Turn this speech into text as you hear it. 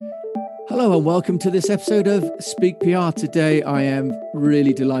Hello and welcome to this episode of Speak PR. Today I am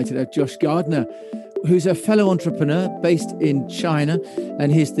really delighted to have Josh Gardner, who's a fellow entrepreneur based in China,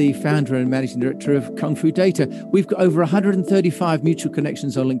 and he's the founder and managing director of Kung Fu Data. We've got over 135 mutual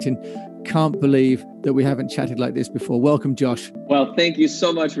connections on LinkedIn. Can't believe that we haven't chatted like this before. Welcome, Josh. Well, thank you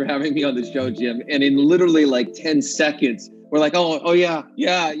so much for having me on the show, Jim. And in literally like 10 seconds, we're like, oh yeah,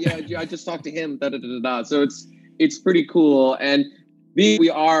 I just talked to him, So it's pretty cool. And we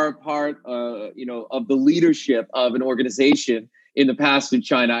are part, of the leadership of an organization in the past in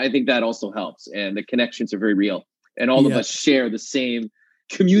China. I think that also helps, and the connections are very real. And all of us share the same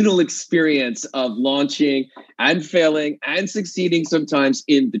communal experience of launching and failing and succeeding sometimes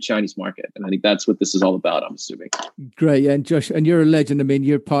in the Chinese market. And I think that's what this is all about, I'm assuming. Great. Yeah, and Josh, and you're a legend. I mean,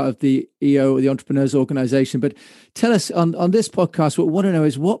 you're part of the EO, the Entrepreneurs Organization. But tell us on this podcast, what we want to know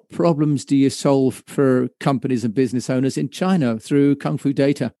is what problems do you solve for companies and business owners in China through Kung Fu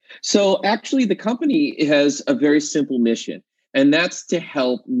Data? So actually, the company has a very simple mission, and that's to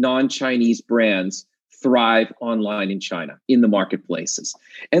help non-Chinese brands thrive online in China, in the marketplaces.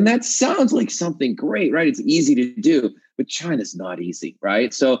 And that sounds like something great, right? It's easy to do, but China's not easy,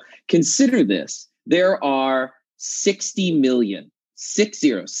 right? So consider this. There are 60 million,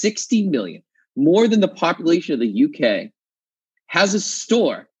 60 million, more than the population of the UK, has a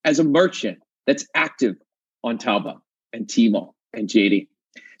store as a merchant that's active on Taobao and Tmall and JD.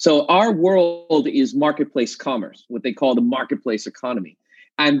 So our world is marketplace commerce, what they call the marketplace economy.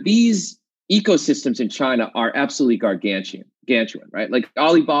 And these ecosystems in China are absolutely gargantuan, right? Like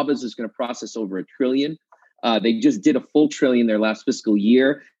Alibaba's is going to process over $1 trillion. They just did a full trillion their last fiscal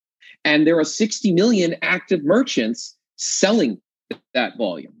year. And there are 60 million active merchants selling that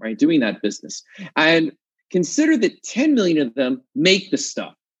volume, right? Doing that business. And consider that 10 million of them make the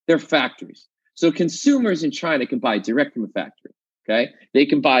stuff. They're factories. So consumers in China can buy direct from a factory, okay? They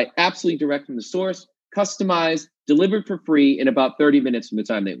can buy absolutely direct from the source, customized, delivered for free in about 30 minutes from the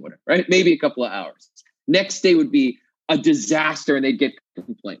time they order, right? Maybe a couple of hours. Next day would be a disaster and they'd get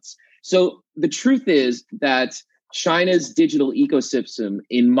complaints. So the truth is that China's digital ecosystem,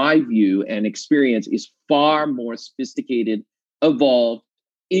 in my view and experience, is far more sophisticated, evolved,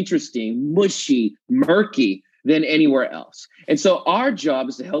 interesting, mushy, murky than anywhere else. And so our job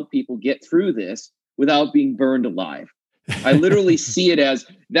is to help people get through this without being burned alive. I literally see it as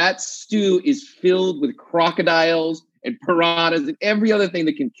that stew is filled with crocodiles and piranhas and every other thing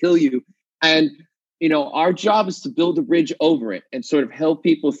that can kill you. And, our job is to build a bridge over it and sort of help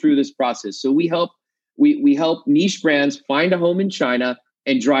people through this process. So we help niche brands find a home in China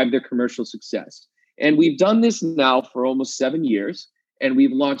and drive their commercial success. And we've done this now for almost 7 years. And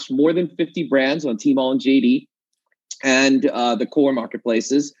we've launched more than 50 brands on Tmall and JD and the core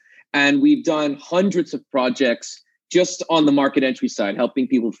marketplaces. And we've done hundreds of projects just on the market entry side, helping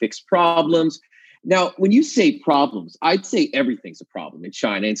people fix problems. Now, when you say problems, I'd say everything's a problem in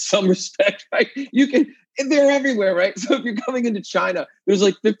China in some respect, right? They're everywhere, right? So if you're coming into China, there's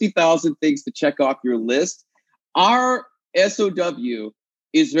like 50,000 things to check off your list. Our SOW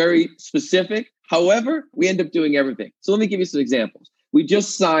is very specific. However, we end up doing everything. So let me give you some examples. We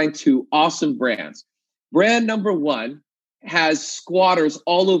just signed 2 awesome brands. Brand number 1 has squatters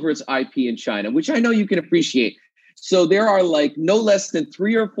all over its IP in China, which I know you can appreciate. So there are like no less than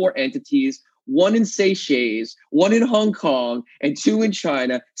 3 or 4 entities, 1 in Seychelles, 1 in Hong Kong, and 2 in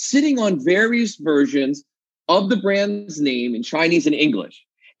China, sitting on various versions of the brand's name in Chinese and English.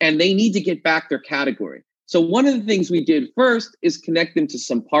 And they need to get back their category. So one of the things we did first is connect them to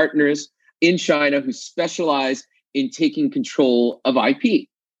some partners in China who specialize in taking control of IP,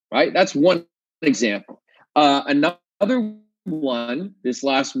 right? That's one example. Another one this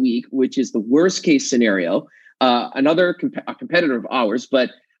last week, which is the worst case scenario, a competitor of ours,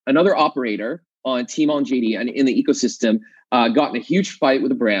 but another operator on Tmall and JD and in the ecosystem got in a huge fight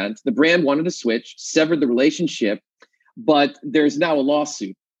with a brand. The brand wanted to switch, severed the relationship, but there's now a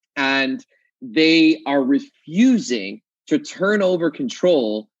lawsuit. And they are refusing to turn over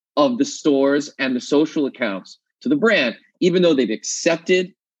control of the stores and the social accounts to the brand, even though they've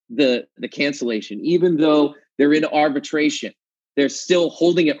accepted the cancellation, even though they're in arbitration, they're still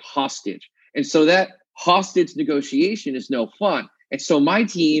holding it hostage. And so that hostage negotiation is no fun. And so my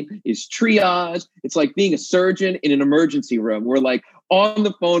team is triage. It's like being a surgeon in an emergency room. We're like on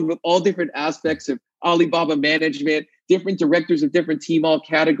the phone with all different aspects of Alibaba management, different directors of different Tmall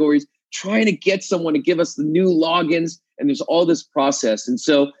categories, trying to get someone to give us the new logins. And there's all this process. And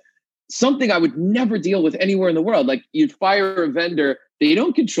so something I would never deal with anywhere in the world. Like you'd fire a vendor, they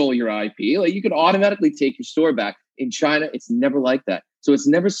don't control your IP. Like you could automatically take your store back. In China, it's never like that. So it's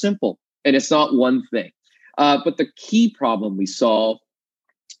never simple. And it's not one thing. But the key problem we solve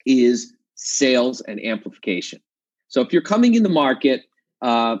is sales, and amplification. So if you're coming in the market,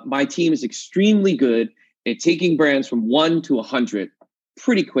 my team is extremely good at taking brands from 1 to 100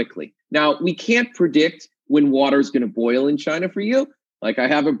 pretty quickly. Now, we can't predict when water is going to boil in China for you. Like I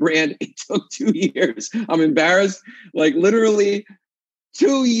have a brand, it took 2 years. I'm embarrassed. Like literally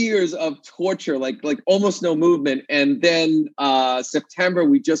 2 years of torture, like almost no movement. And then September,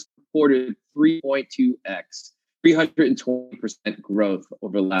 we just reported 3.2x, 320% growth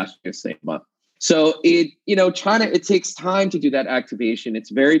over last year, same month. So China, it takes time to do that activation.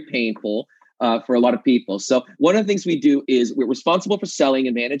 It's very painful for a lot of people. So one of the things we do is we're responsible for selling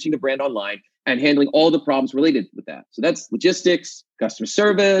and managing the brand online and handling all the problems related with that. So that's logistics, customer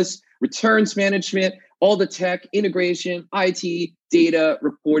service, returns management, all the tech, integration, IT, data,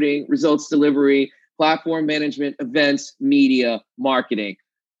 reporting, results delivery, platform management, events, media, marketing,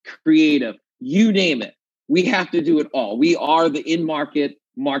 creative, you name it. We have to do it all. We are the in-market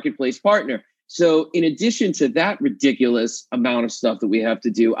marketplace partner. So in addition to that ridiculous amount of stuff that we have to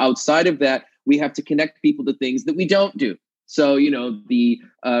do, outside of that, we have to connect people to things that we don't do. So, the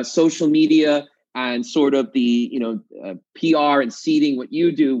social media and sort of the, PR and seeding, what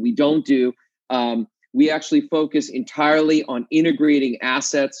you do, we don't do. We actually focus entirely on integrating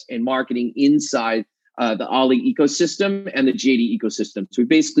assets and marketing inside the Ali ecosystem and the JD ecosystem. So we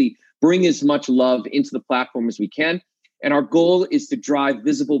basically bring as much love into the platform as we can. And our goal is to drive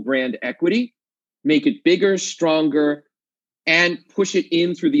visible brand equity, make it bigger, stronger, and push it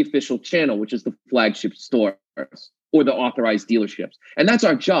in through the official channel, which is the flagship stores or the authorized dealerships. And that's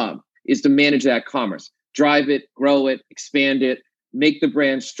our job, is to manage that commerce, drive it, grow it, expand it, make the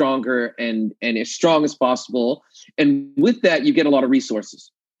brand stronger and as strong as possible. And with that, you get a lot of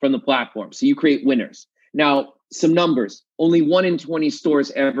resources from the platform. So you create winners. Now, some numbers, only 1 in 20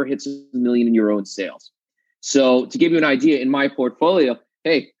 stores ever hits €1 million in sales. So to give you an idea, in my portfolio,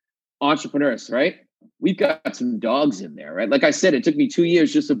 hey, entrepreneurs, right? We've got some dogs in there, right? Like I said, it took me 2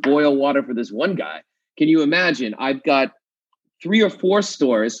 years just to boil water for this one guy. Can you imagine? I've got 3 or 4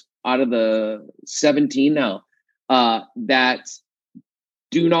 stores out of the 17 now that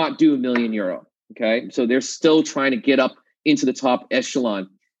do not do €1 million. Okay. So they're still trying to get up into the top echelon,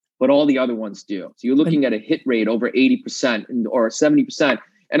 but all the other ones do. So you're looking at a hit rate over 80% or 70%.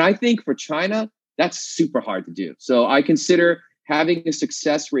 And I think for China, that's super hard to do. So I consider having a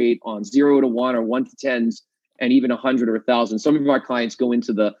success rate on 0 to 1 or 1 to 10s and even 100 or 1,000. Some of our clients go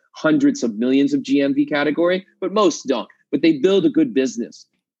into the hundreds of millions of GMV category, but most don't. But they build a good business.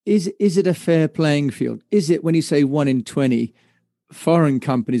 Is it a fair playing field? Is it, when you say 1 in 20 foreign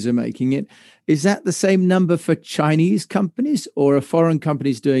companies are making it, is that the same number for Chinese companies, or are foreign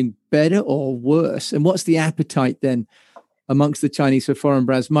companies doing better or worse? And what's the appetite then amongst the Chinese for foreign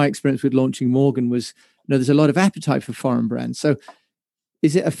brands? My experience with launching Morgan was, there's a lot of appetite for foreign brands. So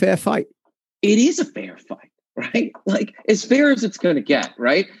is it a fair fight? It is a fair fight, right? Like as fair as it's going to get,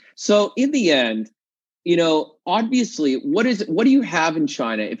 right? So in the end, obviously, what do you have in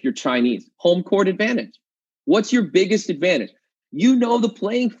China if you're Chinese? Home court advantage. What's your biggest advantage? You know the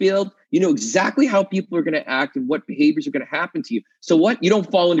playing field. You know exactly how people are going to act and what behaviors are going to happen to you. So what? You don't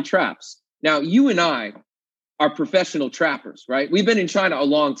fall into traps. Now, you and I are professional trappers, right? We've been in China a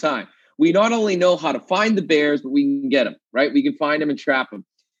long time. We not only know how to find the bears, but we can get them, right? We can find them and trap them.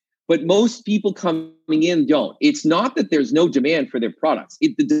 But most people coming in don't. It's not that there's no demand for their products.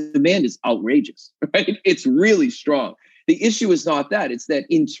 The demand is outrageous, right? It's really strong. The issue is not that. It's that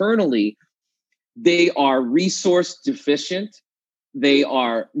internally, they are resource deficient. They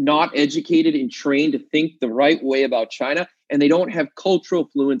are not educated and trained to think the right way about China, and they don't have cultural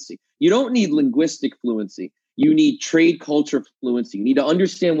fluency. You don't need linguistic fluency. You need trade culture fluency. You need to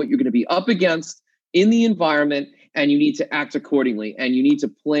understand what you're going to be up against in the environment, and you need to act accordingly, and you need to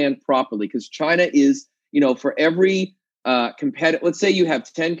plan properly, because China is, for every competitor, let's say you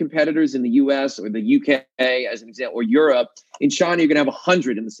have 10 competitors in the US or the UK as an example, or Europe. In China, you're going to have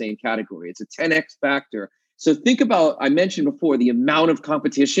 100 in the same category. It's a 10x factor. So think about, I mentioned before, the amount of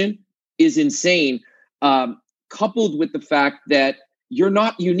competition is insane, coupled with the fact that you're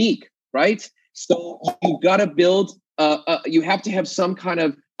not unique, right? So you've got to build, you have to have some kind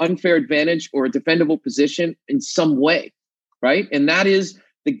of unfair advantage or a defendable position in some way, right? And that is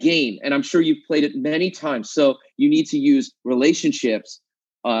the game. And I'm sure you've played it many times. So you need to use relationships,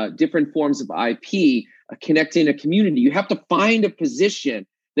 different forms of IP, connecting a community. You have to find a position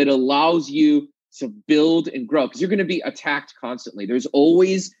that allows you to build and grow, because you're going to be attacked constantly. There's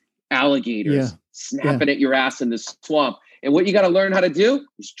always alligators snapping at your ass in the swamp. And what you got to learn how to do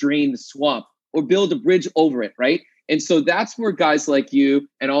is drain the swamp or build a bridge over it, right? And so that's where guys like you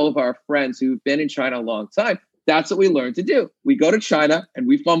and all of our friends who've been in China a long time, that's what we learn to do. We go to China and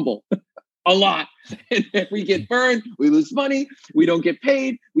we fumble. a lot. And if we get burned, we lose money, we don't get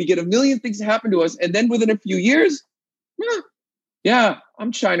paid, we get a million things that happen to us. And then within a few years, yeah,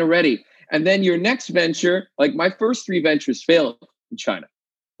 I'm China ready. And then your next venture, like my first 3 ventures failed in China.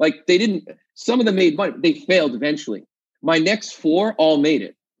 Like some of them made money, they failed eventually. My next 4 all made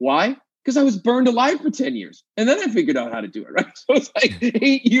it. Why? Because I was burned alive for 10 years. And then I figured out how to do it, right? So it's like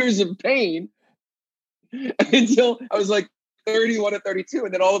 8 years of pain until I was like 31 or 32.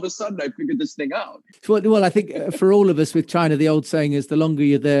 And then all of a sudden I figured this thing out. Well, I think for all of us with China, the old saying is the longer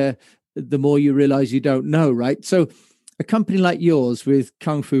you're there, the more you realize you don't know, right? So a company like yours with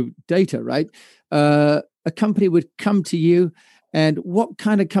Kung Fu Data, right? A company would come to you. And what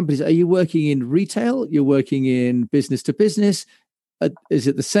kind of companies? Are you working in retail? You're working in business to business? Is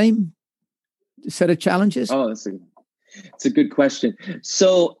it the same set of challenges? Oh, it's a good question.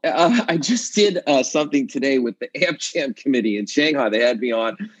 So I just did something today with the AmCham committee in Shanghai. They had me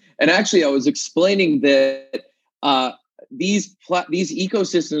on. And actually, I was explaining that these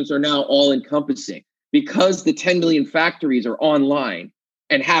ecosystems are now all encompassing because the 10 million factories are online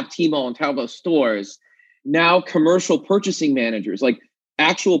and have Tmall and Taobao stores. Now commercial purchasing managers, like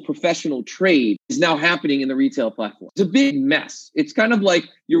actual professional trade, is now happening in the retail platform. It's a big mess. It's kind of like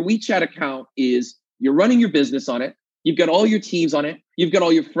your WeChat account is, you're running your business on it. You've got all your teams on it. You've got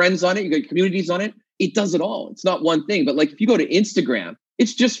all your friends on it. You've got your communities on it. It does it all. It's not one thing. But like if you go to Instagram,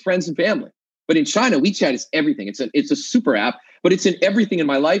 it's just friends and family. But in China, WeChat is everything. It's a super app, but it's in everything in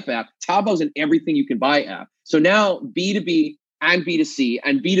my life app. Taobao's in everything you can buy app. So now B2B and B2C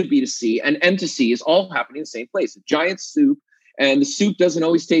and B2B2C and M2C is all happening in the same place. A giant soup, and the soup doesn't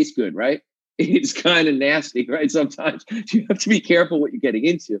always taste good, right? It's kind of nasty, right? Sometimes you have to be careful what you're getting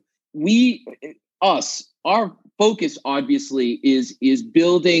into. Our focus obviously is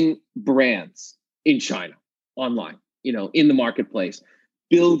building brands in China online, in the marketplace,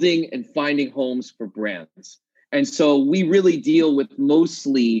 building and finding homes for brands. And so we really deal with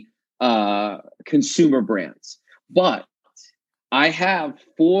mostly consumer brands. But I have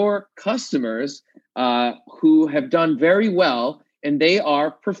 4 customers who have done very well, and they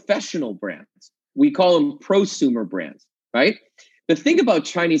are professional brands. We call them prosumer brands, right? The thing about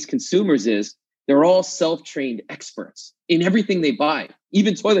Chinese consumers is they're all self-trained experts in everything they buy,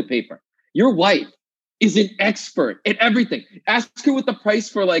 even toilet paper. Your wife is an expert in everything. Ask her what the price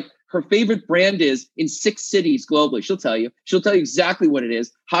for like her favorite brand is in 6 cities globally. She'll tell you. She'll tell you exactly what it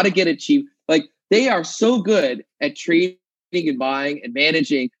is, how to get it cheap. Like they are so good at trading and buying and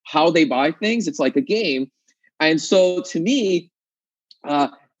managing how they buy things. It's like a game. And so to me,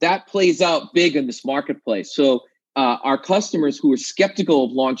 that plays out big in this marketplace. So our customers who are skeptical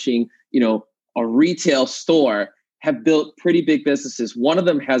of launching, a retail store have built pretty big businesses. One of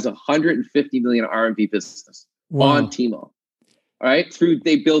them has 150 million RMB business on Tmall. All right.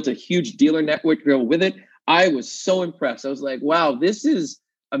 They built a huge dealer network to go with it. I was so impressed. I was like, wow, this is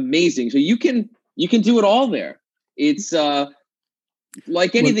amazing. So you can do it all there. It's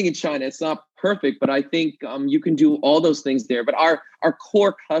like anything in China, it's not perfect, but I think you can do all those things there. But our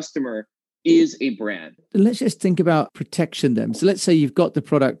core customer is a brand. Let's just think about protection then. So let's say you've got the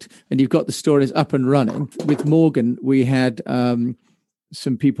product and you've got the store is up and running. With Morgan, we had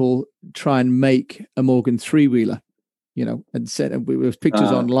some people try and make a Morgan 3-wheeler, and said, and with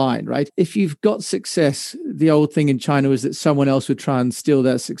pictures online, right? If you've got success, the old thing in China was that someone else would try and steal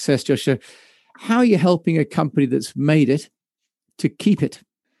that success. Joshua, how are you helping a company that's made it to keep it?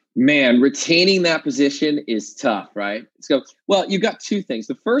 Man, retaining that position is tough, right? So, well, you've got 2 things.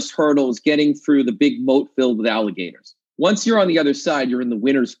 The first hurdle is getting through the big moat filled with alligators. Once you're on the other side, you're in the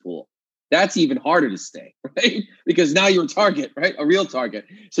winner's pool. That's even harder to stay, right? Because now you're a target, right? A real target.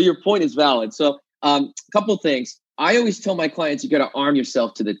 So your point is valid. So a couple of things. I always tell my clients, you got to arm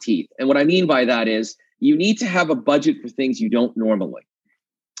yourself to the teeth. And what I mean by that is you need to have a budget for things you don't normally.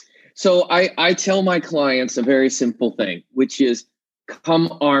 So I tell my clients a very simple thing, which is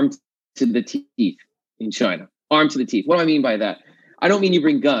come armed to the teeth in China. Armed to the teeth. What do I mean by that? I don't mean you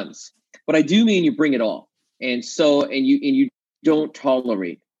bring guns, but I do mean you bring it all. And you don't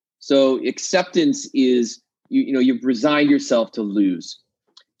tolerate. So acceptance is you've resigned yourself to lose.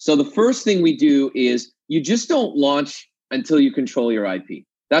 So the first thing we do is you just don't launch until you control your IP.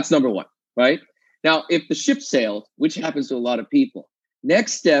 That's number 1, right? Now, if the ship sailed, which happens to a lot of people,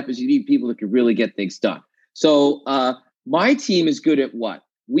 next step is you need people that can really get things done. So my team is good at what?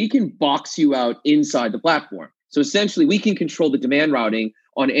 We can box you out inside the platform. So essentially, we can control the demand routing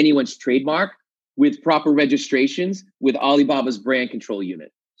on anyone's trademark with proper registrations with Alibaba's brand control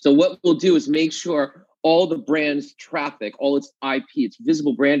unit. So what we'll do is make sure all the brand's traffic, all its IP, its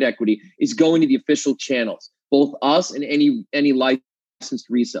visible brand equity is going to the official channels, both us and any licensed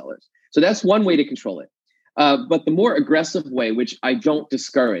resellers. So that's one way to control it. But the more aggressive way, which I don't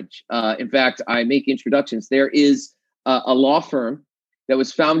discourage, in fact, I make introductions. There is a law firm that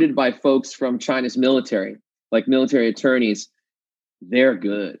was founded by folks from China's military, like military attorneys. They're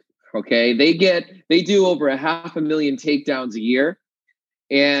good. Okay. They do over 500,000 takedowns a year.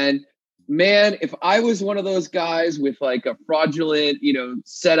 And man, if I was one of those guys with like a fraudulent,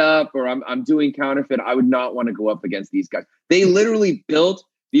 setup, or I'm doing counterfeit, I would not want to go up against these guys. They literally built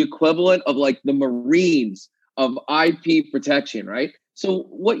the equivalent of like the Marines of IP protection, right? So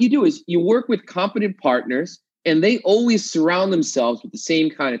what you do is you work with competent partners, and they always surround themselves with the same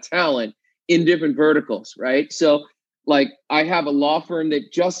kind of talent in different verticals, right? So like I have a law firm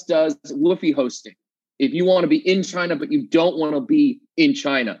that just does WFOE hosting. If you want to be in China, but you don't want to be in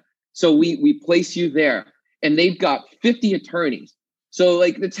China. So we place you there, and they've got 50 attorneys. So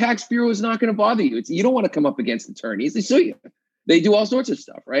like the tax bureau is not going to bother you. You don't want to come up against attorneys. They sue you. They do all sorts of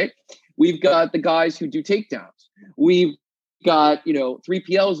stuff, right? We've got the guys who do takedowns. We've got,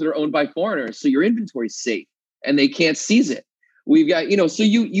 3PLs that are owned by foreigners. So your inventory's safe and they can't seize it. We've got, so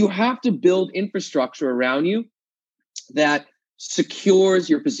you have to build infrastructure around you that secures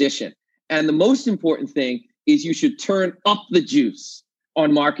your position. And the most important thing is you should turn up the juice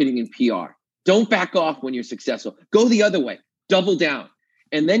on marketing and PR. Don't back off when you're successful. Go the other way. Double down.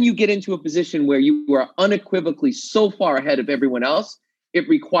 And then you get into a position where you are unequivocally so far ahead of everyone else, it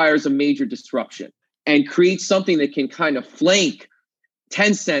requires a major disruption and create something that can kind of flank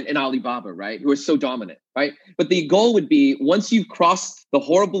Tencent and Alibaba, right? Who are so dominant, right? But the goal would be, once you've crossed the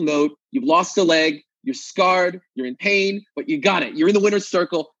horrible note, you've lost a leg, you're scarred, you're in pain, but you got it. You're in the winner's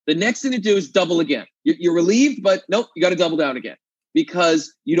circle. The next thing to do is double again. You're relieved, but nope, you got to double down again,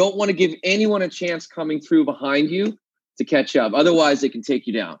 because you don't want to give anyone a chance coming through behind you to catch up. Otherwise, they can take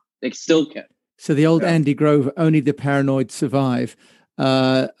you down. They still can. So the old Andy Grove, only the paranoid survive,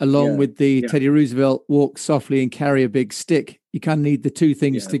 along with the Teddy Roosevelt, walk softly and carry a big stick. You kind of need the two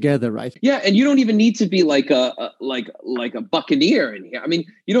things together, right? Yeah, and you don't even need to be like a buccaneer in here. I mean,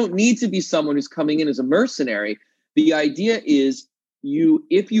 you don't need to be someone who's coming in as a mercenary. The idea is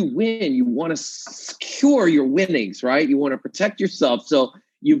if you win, you want to secure your winnings, right? You want to protect yourself. So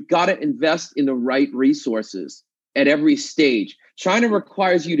you've got to invest in the right resources at every stage. China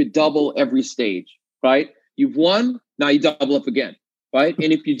requires you to double every stage, right? You've won, now you double up again, right?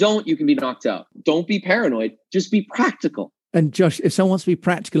 And if you don't, you can be knocked out. Don't be paranoid, just be practical. And Josh, if someone wants to be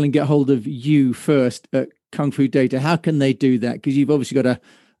practical and get hold of you first at Kung Fu Data, how can they do that? Because you've obviously got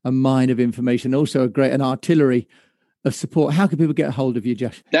a mine of information, also an artillery of support. How can people get a hold of you,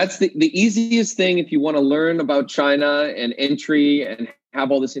 Josh? That's the easiest thing if you want to learn about China and entry and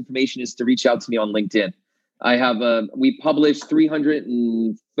have all this information, is to reach out to me on LinkedIn. We publish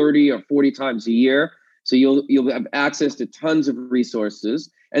 330 or 40 times a year. So you'll have access to tons of resources.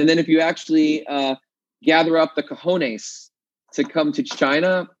 And then if you actually gather up the cojones to come to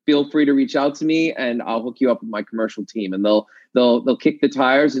China, feel free to reach out to me, and I'll hook you up with my commercial team, and they'll kick the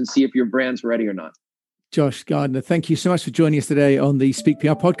tires and see if your brand's ready or not. Josh Gardner, thank you so much for joining us today on the Speak PR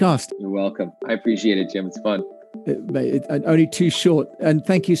podcast. You're welcome. I appreciate it, Jim. It's fun. Only too short. And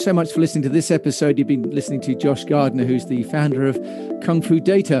thank you so much for listening to this episode. You've been listening to Josh Gardner, who's the founder of Kung Fu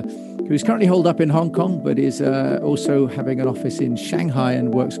Data, who's currently holed up in Hong Kong, but is also having an office in Shanghai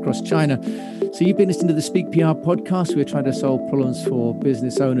and works across China. So you've been listening to the Speak PR podcast. We're trying to solve problems for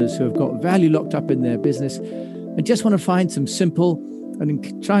business owners who have got value locked up in their business and just want to find some simple, and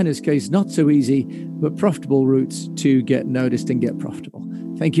in China's case, not so easy, but profitable routes to get noticed and get profitable.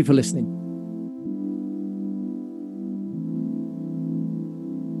 Thank you for listening.